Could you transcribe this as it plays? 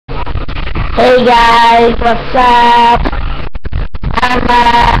Hey guys, what's up?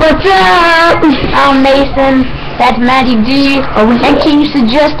 What's up? I'm Mason. That's Magic D. And can you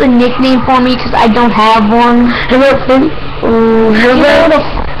suggest a nickname for me? Cause I don't have one.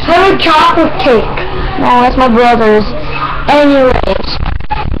 Sugar chocolate cake. No, that's my brother's. Anyways,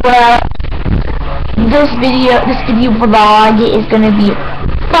 well, this video vlog is gonna be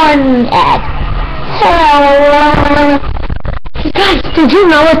fun as hell. Guys, did you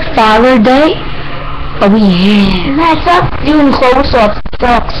know it's Father's Day? Oh yeah. That's up doing close-ups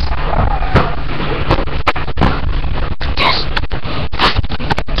sucks.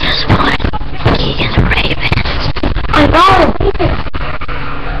 Guess what? He's a raven. I know.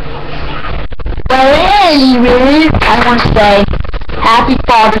 Well, anyway, I want to say Happy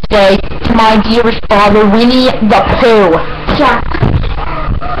Father's Day to my dearest father, Winnie the Pooh. Yeah.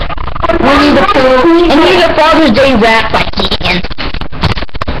 Winnie the Pooh, and here's a Father's Day rap by Ian.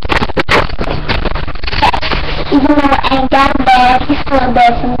 Even though I ain't got a bag, he's still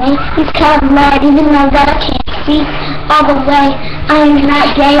there for me. He's kind of mad, even though that I can't see all the way. I am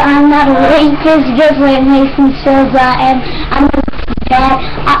not gay, I'm not a rapist, just like Mason says I am. I'm not bad.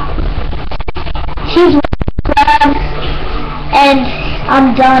 He's glad, and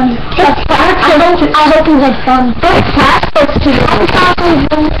I'm done. I hope you had fun. What's that supposed to do?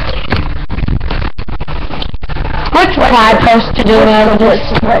 What's I supposed to do out of this?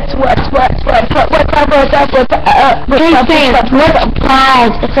 What's Clyde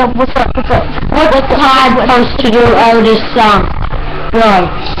supposed to do out of this song? Right.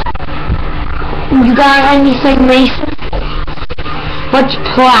 You got anything, Mason? What's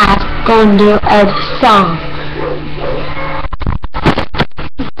Clyde going to do out of the song?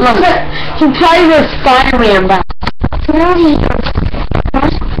 Look, he plays with Spider-Man, but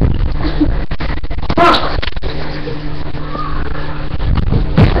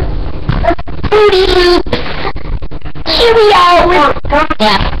Cheerio!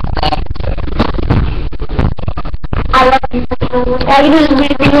 Yeah. I love you. I can just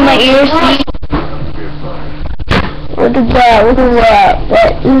read in my ears. What is that? What is that?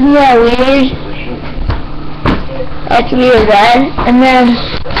 What? Isn't that weird? That's weird, right? And then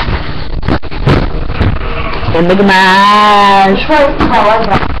Mickey Mouse.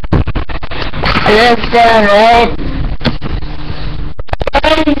 That's done, right? What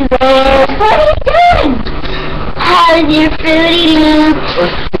are you doing? How's your Fruity Loops?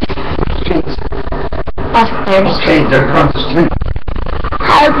 Okay, they're across the street.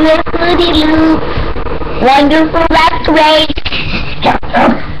 How's your Fruity Loops? Wonderful, that's great.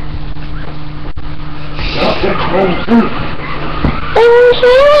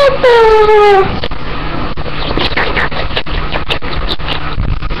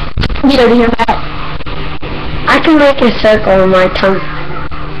 You don't hear that? I can make a circle with my tongue.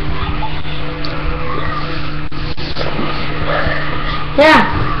 Yeah,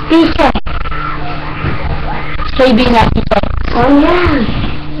 be safe. Stay being happy. Oh yeah.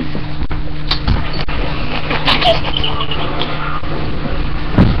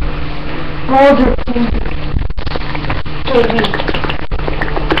 Hold it. Baby.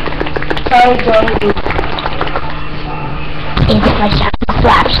 Sorry, baby. It's my shot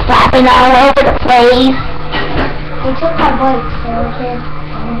flapping all over the place. They took my bike, so okay.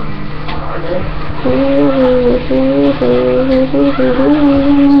 Yeah.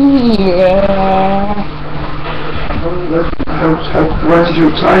 Why did you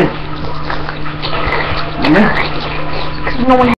sign? Yeah. Because no one